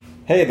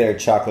Hey there,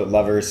 chocolate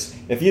lovers.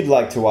 If you'd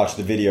like to watch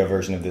the video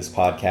version of this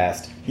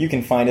podcast, you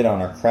can find it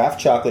on our Craft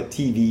Chocolate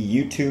TV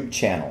YouTube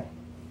channel.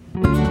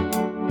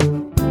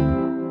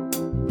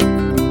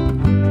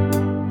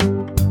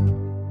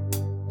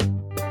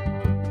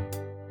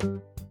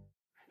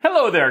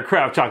 Hello there,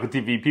 Craft Chocolate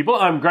TV people.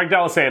 I'm Greg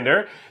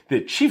D'Alessandro, the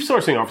Chief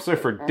Sourcing Officer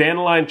for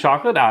Dandelion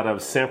Chocolate out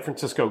of San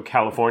Francisco,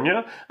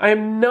 California. I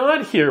am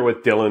not here with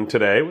Dylan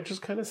today, which is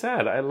kind of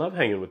sad. I love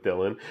hanging with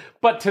Dylan.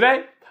 But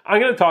today,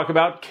 I'm going to talk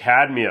about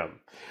cadmium.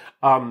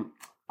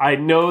 I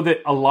know that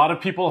a lot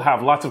of people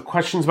have lots of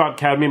questions about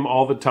cadmium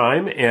all the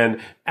time, and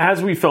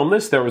as we film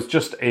this, there was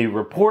just a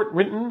report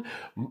written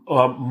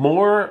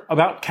more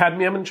about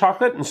cadmium in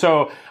chocolate, and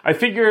so I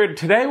figured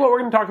today what we're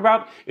going to talk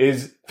about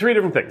is three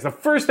different things. The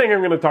first thing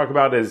I'm going to talk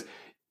about is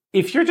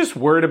if you're just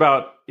worried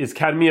about is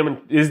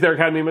there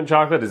cadmium in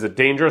chocolate? Is it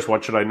dangerous?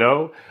 What should I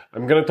know?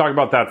 I'm going to talk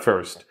about that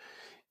first.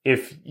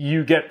 If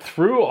you get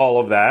through all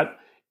of that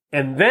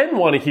and then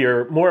want to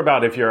hear more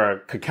about if you're a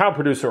cacao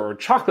producer or a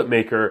chocolate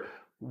maker,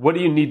 what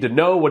do you need to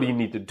know? What do you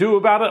need to do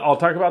about it? I'll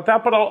talk about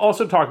that, but I'll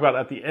also talk about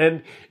at the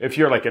end, if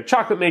you're like a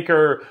chocolate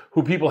maker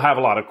who people have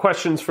a lot of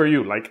questions for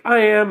you, like I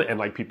am and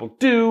like people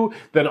do,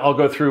 then I'll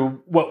go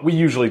through what we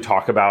usually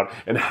talk about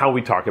and how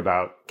we talk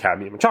about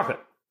cadmium in chocolate.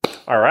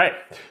 All right,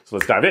 so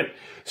let's dive in.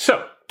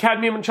 So,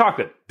 cadmium in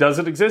chocolate, does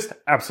it exist?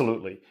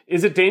 Absolutely.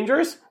 Is it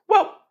dangerous?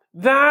 Well,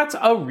 that's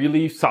a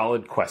really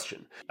solid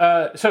question.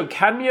 So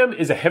cadmium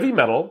is a heavy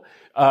metal.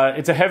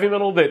 It's a heavy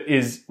metal that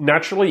is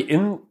naturally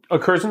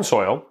occurs in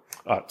soil.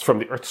 It's from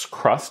the Earth's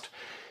crust.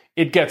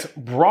 It gets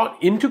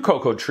brought into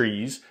cocoa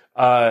trees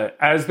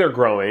as they're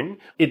growing.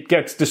 It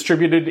gets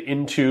distributed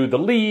into the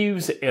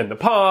leaves and the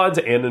pods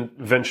and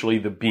eventually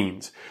the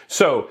beans.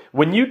 So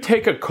when you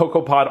take a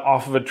cocoa pod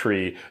off of a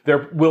tree,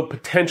 there will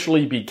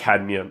potentially be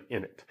cadmium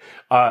in it.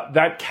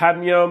 That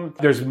cadmium,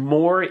 there's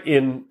more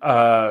in,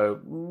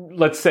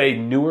 let's say,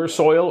 newer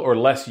soil or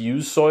less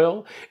used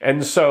soil.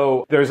 And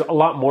so there's a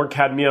lot more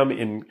cadmium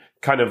in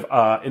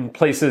in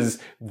places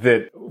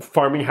that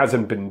farming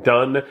hasn't been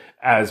done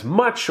as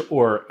much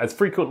or as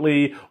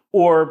frequently,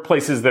 or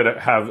places that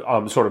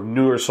have sort of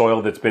newer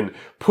soil that's been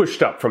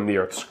pushed up from the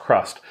Earth's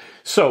crust.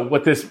 So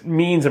what this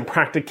means in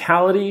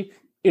practicality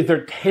is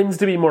there tends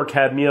to be more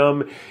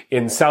cadmium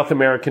in South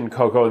American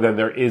cocoa than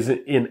there is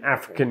in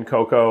African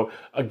cocoa.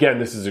 Again,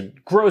 this is a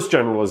gross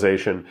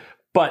generalization,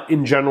 but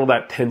in general,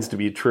 that tends to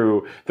be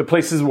true. The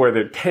places where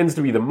there tends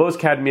to be the most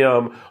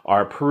cadmium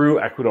are Peru,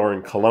 Ecuador,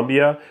 and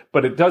Colombia,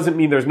 but it doesn't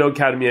mean there's no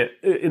cadmium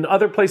in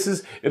other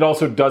places. It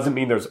also doesn't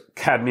mean there's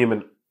cadmium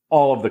in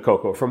all of the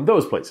cocoa from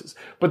those places.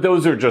 But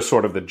those are just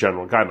sort of the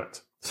general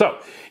guidelines. So,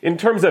 in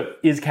terms of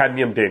is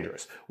cadmium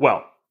dangerous?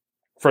 Well,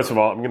 first of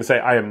all, I'm going to say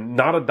I am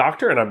not a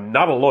doctor and I'm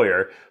not a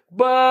lawyer,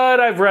 but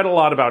I've read a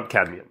lot about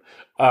cadmium.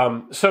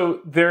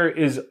 So there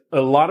is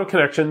a lot of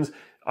connections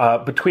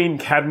between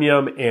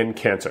cadmium and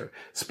cancer,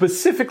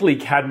 specifically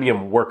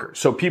cadmium workers.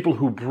 So people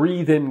who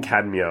breathe in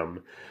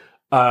cadmium,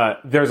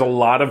 there's a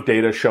lot of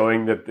data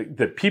showing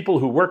that people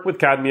who work with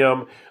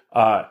cadmium,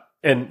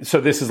 and so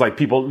this is like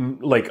people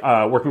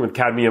working with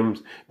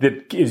cadmium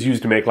that is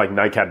used to make like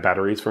NiCad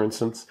batteries, for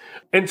instance.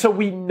 And so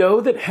we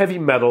know that heavy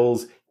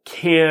metals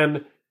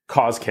can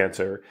cause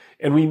cancer,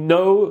 and we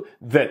know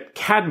that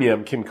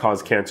cadmium can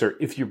cause cancer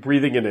if you're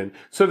breathing it in.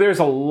 So there's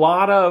a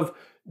lot of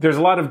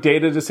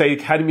data to say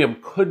cadmium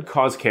could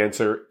cause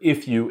cancer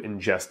if you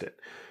ingest it.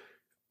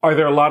 Are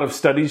there a lot of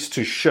studies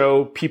to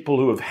show people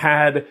who have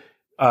had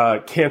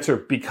cancer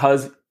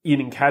because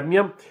eating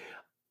cadmium?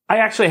 I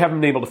actually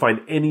haven't been able to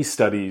find any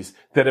studies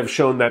that have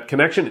shown that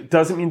connection. It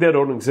doesn't mean they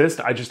don't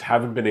exist. I just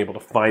haven't been able to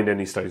find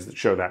any studies that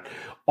show that.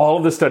 All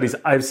of the studies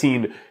I've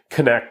seen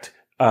connect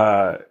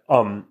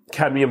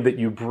cadmium that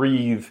you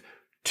breathe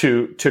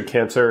to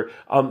cancer.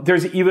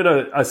 There's even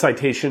a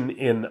citation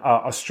in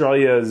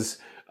Australia's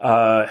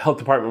health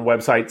department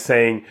website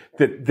saying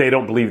that they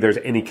don't believe there's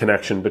any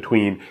connection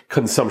between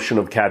consumption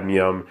of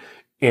cadmium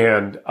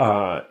and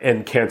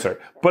cancer.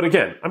 But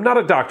again, I'm not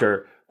a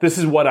doctor. This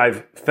is what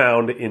I've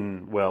found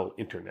in,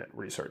 internet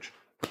research.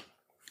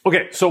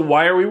 Okay, so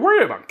why are we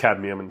worried about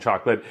cadmium in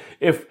chocolate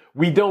if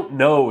we don't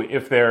know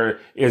if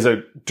there is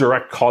a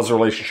direct causal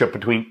relationship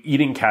between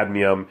eating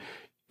cadmium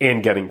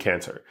and getting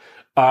cancer?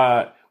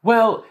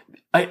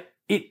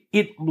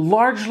 It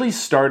largely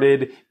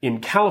started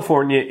in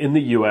California in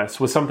the US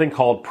with something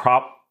called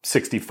Prop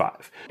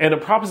 65. And a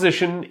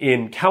proposition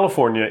in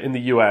California in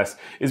the US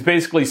is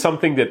basically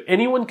something that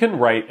anyone can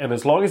write, and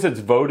as long as it's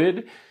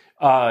voted,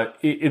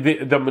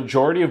 the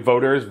majority of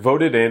voters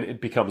voted in, it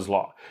becomes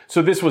law.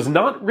 So this was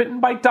not written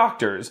by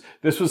doctors.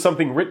 This was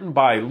something written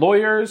by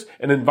lawyers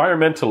and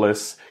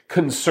environmentalists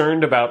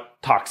concerned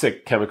about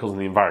toxic chemicals in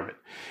the environment.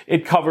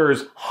 It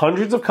covers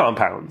hundreds of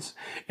compounds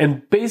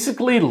and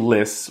basically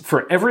lists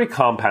for every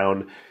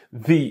compound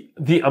the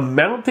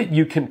amount that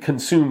you can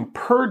consume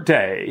per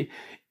day.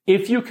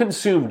 If you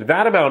consumed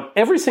that amount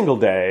every single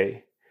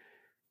day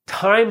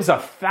times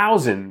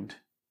 1,000,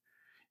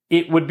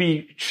 it would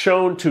be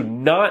shown to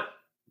not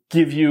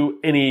give you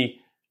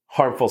any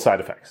harmful side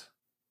effects.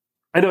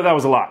 I know that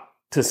was a lot.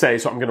 to say,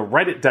 so I'm going to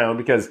write it down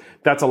because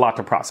that's a lot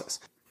to process.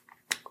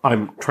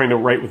 I'm trying to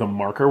write with a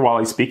marker while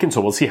I speak, and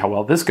so we'll see how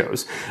well this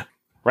goes,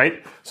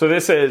 right? So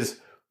this is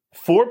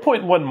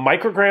 4.1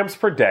 micrograms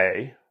per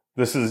day.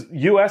 This is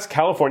U.S.,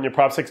 California,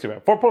 Prop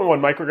 65. 4.1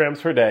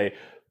 micrograms per day,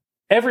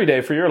 every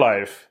day for your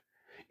life,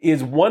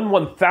 is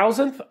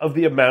 1/1000th of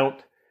the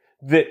amount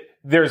that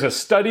there's a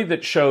study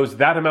that shows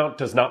that amount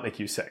does not make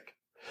you sick.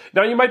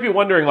 Now, you might be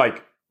wondering,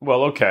 like,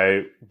 well,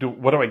 okay,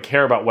 what do I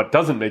care about what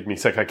doesn't make me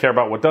sick? I care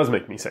about what does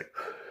make me sick.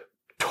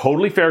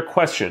 Totally fair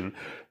question,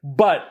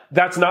 but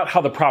that's not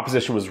how the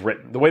proposition was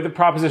written. The way the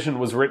proposition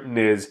was written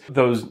is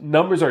those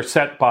numbers are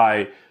set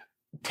by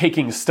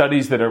taking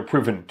studies that are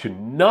proven to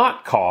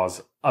not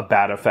cause a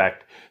bad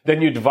effect.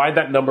 Then you divide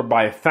that number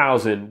by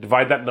 1,000,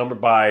 divide that number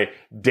by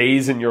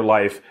days in your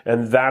life,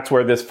 and that's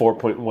where this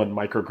 4.1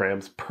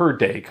 micrograms per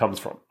day comes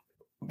from.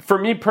 For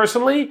me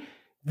personally,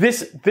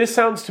 this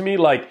sounds to me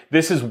like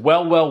this is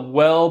well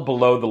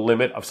below the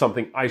limit of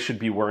something I should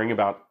be worrying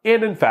about.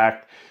 And in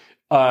fact,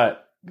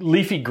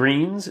 leafy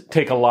greens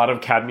take a lot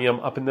of cadmium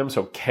up in them.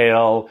 So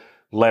kale,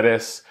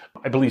 lettuce,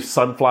 I believe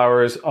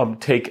sunflowers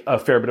take a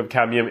fair bit of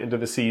cadmium into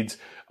the seeds.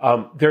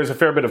 There's a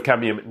fair bit of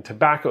cadmium in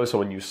tobacco. So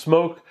when you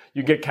smoke,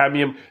 you get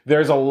cadmium.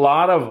 There's a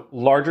lot of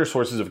larger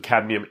sources of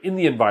cadmium in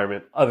the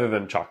environment other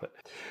than chocolate.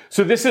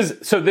 So this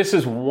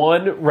is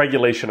one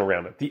regulation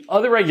around it. The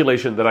other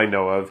regulation that I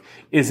know of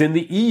is in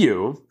the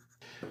EU.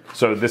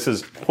 So this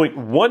is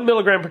 0.1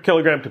 milligram per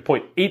kilogram to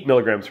 0.8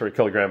 milligrams per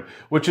kilogram,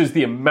 which is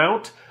the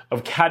amount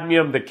of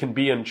cadmium that can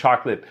be in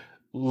chocolate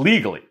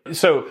legally.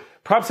 So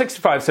Prop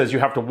 65 says you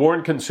have to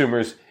warn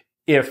consumers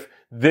if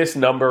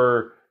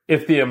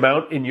the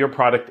amount in your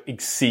product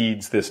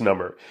exceeds this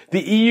number.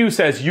 The EU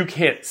says you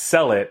can't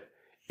sell it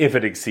if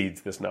it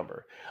exceeds this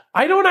number.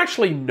 I don't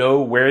actually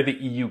know where the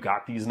EU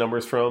got these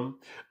numbers from.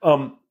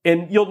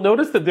 And you'll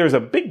notice that there's a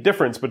big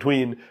difference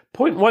between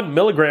 0.1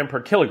 milligram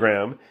per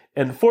kilogram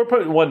and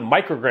 4.1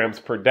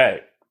 micrograms per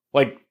day.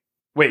 Like,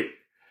 wait,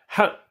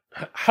 how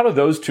do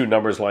those two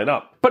numbers line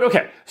up? But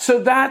okay,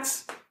 so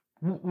that's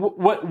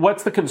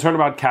what's the concern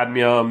about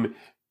cadmium?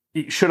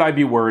 Should I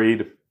be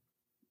worried?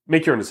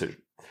 Make your own decision.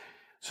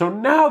 So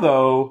now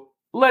though,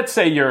 let's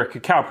say you're a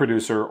cacao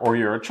producer or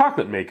you're a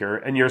chocolate maker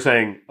and you're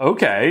saying,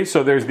 okay,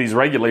 so there's these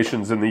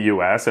regulations in the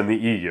US and the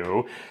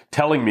EU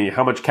telling me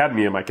how much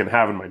cadmium I can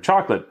have in my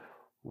chocolate.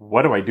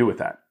 What do I do with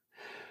that?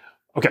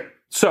 Okay,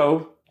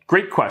 so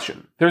great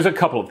question. There's a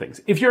couple of things.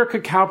 If you're a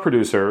cacao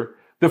producer,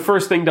 the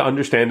first thing to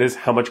understand is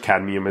how much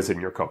cadmium is in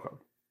your cocoa.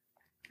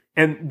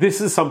 And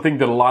this is something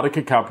that a lot of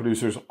cacao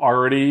producers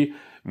already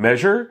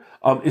measure,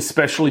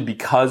 especially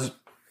because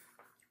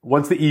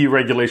once the EU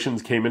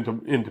regulations came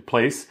into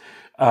place,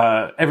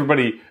 all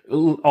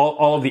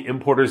of the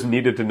importers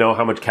needed to know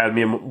how much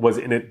cadmium was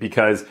in it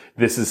because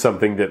this is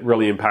something that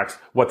really impacts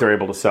what they're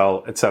able to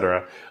sell,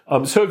 etc.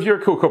 So if you're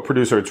a cocoa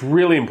producer, it's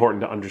really important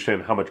to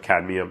understand how much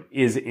cadmium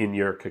is in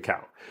your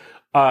cacao.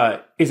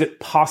 Is it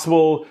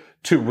possible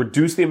to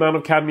reduce the amount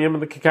of cadmium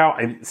in the cacao?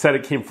 I said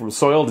it came from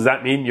soil. Does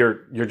that mean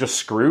you're just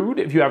screwed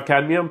if you have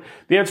cadmium?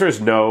 The answer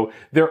is no.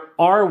 There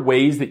are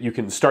ways that you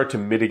can start to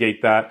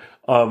mitigate that.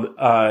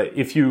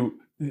 If you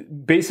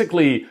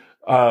basically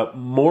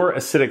more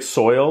acidic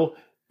soil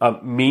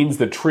means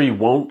the tree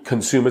won't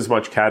consume as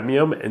much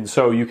cadmium, and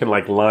so you can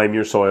like lime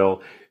your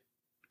soil.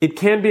 It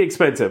can be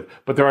expensive,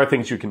 but there are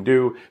things you can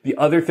do. The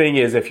other thing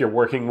is if you're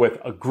working with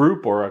a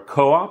group or a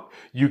co-op,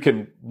 you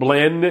can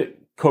blend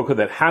cocoa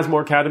that has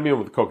more cadmium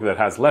with cocoa that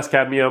has less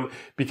cadmium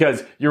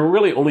because you're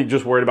really only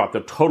just worried about the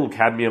total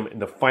cadmium in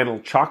the final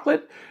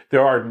chocolate.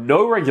 There are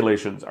no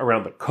regulations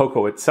around the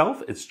cocoa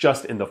itself. It's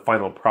just in the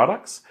final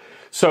products.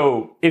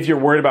 So if you're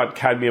worried about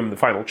cadmium in the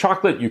final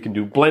chocolate, you can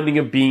do blending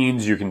of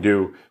beans. You can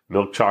do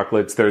milk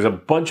chocolates. There's a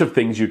bunch of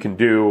things you can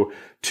do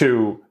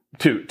to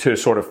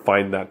sort of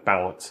find that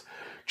balance.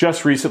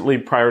 Just recently,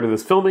 prior to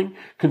this filming,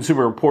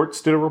 Consumer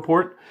Reports did a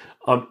report.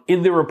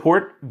 In the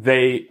report,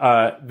 they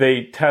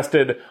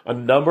tested a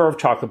number of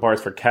chocolate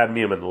bars for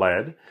cadmium and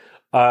lead.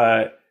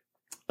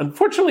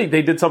 Unfortunately,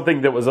 they did something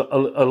that was a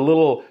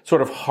little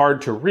sort of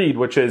hard to read,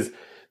 which is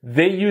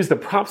they used the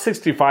Prop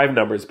 65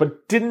 numbers,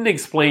 but didn't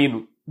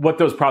explain what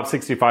those Prop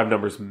 65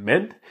 numbers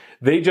meant.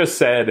 They just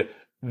said,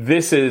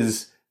 this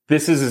is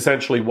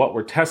essentially what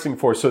we're testing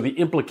for. So the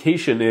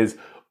implication is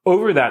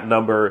over that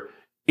number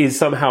is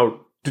somehow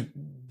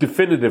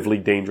definitively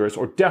dangerous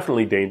or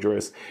definitely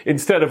dangerous,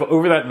 instead of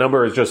over that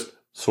number is just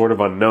sort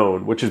of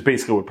unknown, which is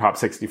basically what Prop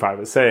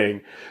 65 is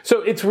saying.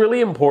 So it's really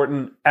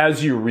important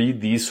as you read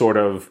these sort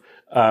of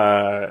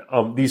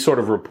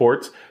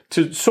reports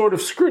to sort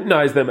of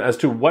scrutinize them as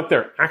to what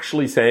they're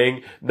actually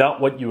saying,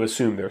 not what you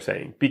assume they're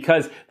saying,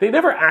 because they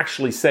never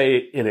actually say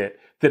in it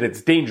that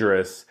it's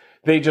dangerous.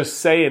 They just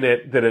say in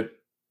it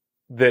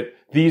that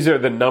these are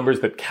the numbers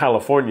that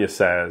California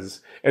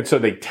says, and so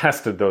they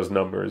tested those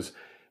numbers.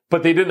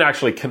 But they didn't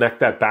actually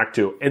connect that back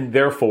to, and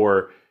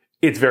therefore,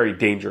 it's very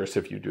dangerous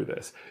if you do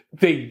this.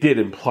 They did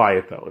imply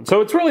it though. And so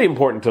it's really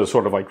important to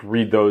sort of like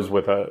read those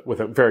with a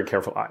very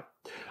careful eye.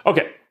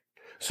 Okay.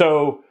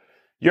 So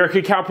you're a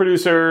cacao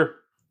producer.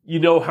 you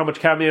know how much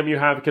cadmium you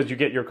have because you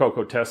get your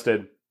cocoa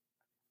tested.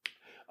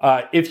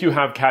 If you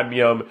have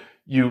cadmium,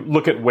 you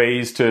look at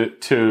ways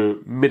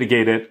to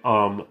mitigate it.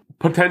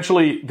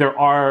 Potentially, there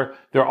are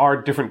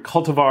different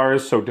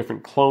cultivars, so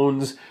different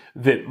clones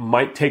that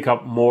might take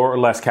up more or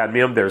less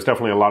cadmium. There's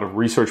definitely a lot of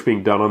research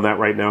being done on that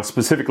right now,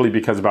 specifically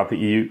because of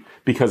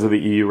the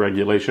EU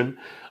regulation.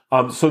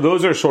 So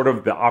those are sort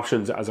of the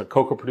options as a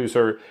cocoa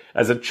producer.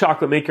 As a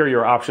chocolate maker,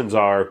 your options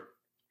are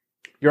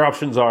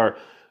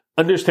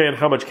understand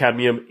how much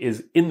cadmium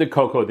is in the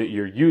cocoa that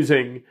you're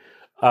using.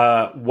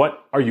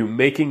 What are you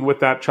making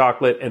with that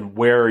chocolate, and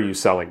where are you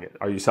selling it?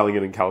 Are you selling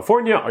it in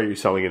California? Are you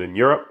selling it in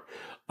Europe?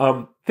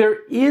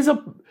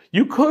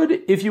 You could,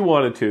 if you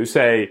wanted to,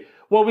 say,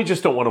 well, we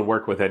just don't want to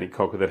work with any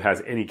cocoa that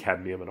has any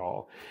cadmium at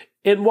all.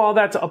 And while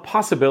that's a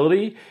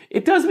possibility,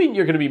 it does mean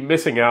you're going to be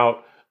missing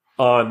out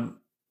on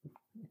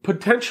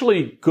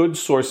potentially good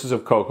sources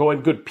of cocoa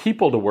and good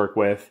people to work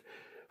with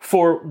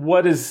for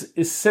what is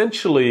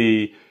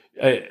essentially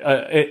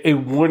a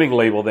warning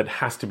label that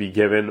has to be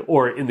given.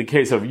 Or in the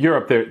case of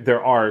Europe,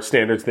 there are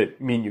standards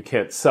that mean you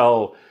can't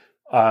sell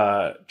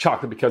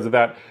chocolate because of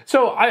that.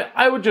 So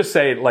I would just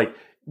say, like,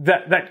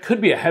 that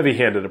could be a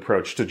heavy-handed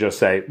approach to just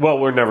say, well,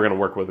 we're never going to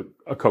work with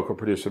a cocoa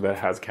producer that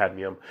has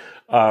cadmium.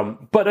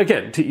 But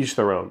again, to each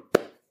their own.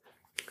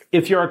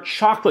 If you're a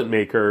chocolate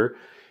maker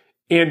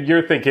and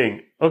you're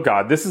thinking, oh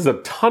God, this is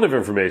a ton of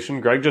information.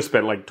 Greg just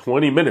spent like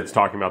 20 minutes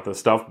talking about this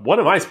stuff. What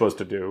am I supposed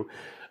to do?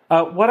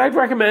 What I'd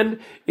recommend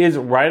is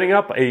writing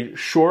up a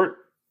short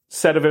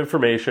set of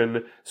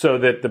information so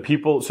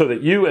that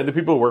you and the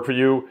people who work for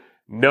you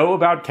know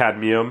about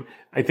cadmium.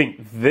 I think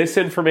this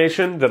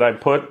information that I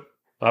put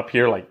up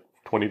here like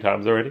 20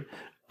 times already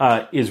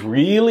is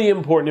really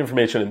important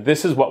information. And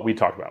this is what we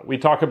talk about. We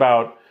talk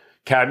about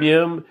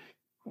cadmium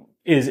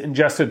is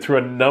ingested through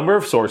a number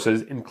of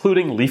sources,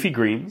 including leafy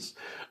greens,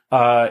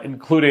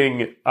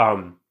 including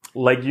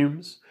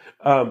legumes,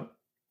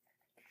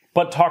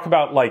 but talk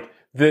about like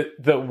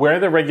where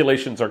the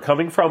regulations are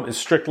coming from is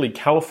strictly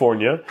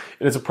California.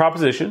 It is a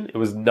proposition. It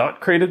was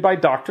not created by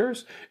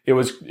doctors. It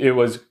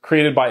was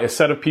created by a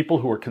set of people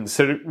who were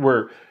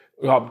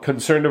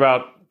concerned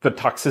about the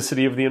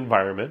toxicity of the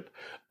environment.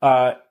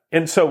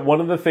 And so one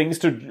of the things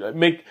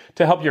to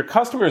help your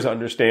customers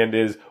understand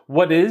is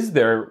what is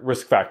their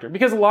risk factor?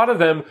 Because a lot of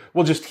them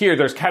will just hear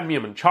there's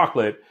cadmium in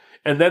chocolate,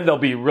 and then they'll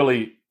be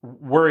really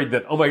worried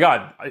that, oh my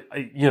God,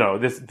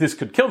 this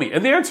could kill me.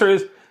 And the answer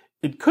is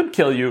it could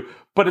kill you,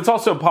 but it's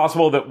also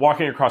possible that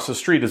walking across the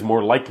street is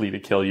more likely to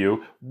kill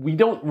you. We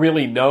don't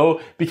really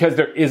know because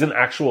there isn't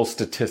actual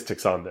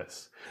statistics on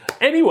this.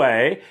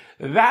 Anyway,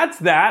 that's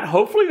that.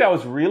 Hopefully that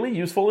was really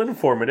useful and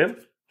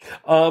informative.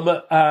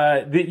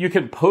 You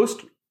can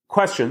post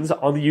questions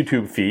on the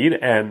YouTube feed,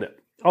 and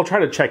I'll try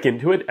to check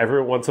into it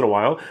every once in a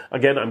while.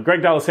 Again, I'm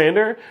Greg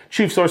D'Alessandro,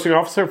 Chief Sourcing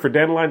Officer for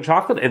Dandelion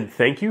Chocolate, and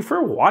thank you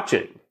for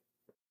watching.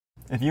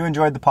 If you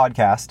enjoyed the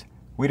podcast,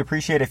 we'd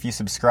appreciate if you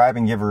subscribe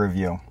and give a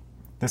review.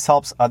 This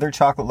helps other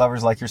chocolate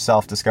lovers like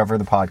yourself discover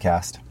the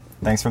podcast.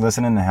 Thanks for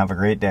listening and have a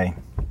great day.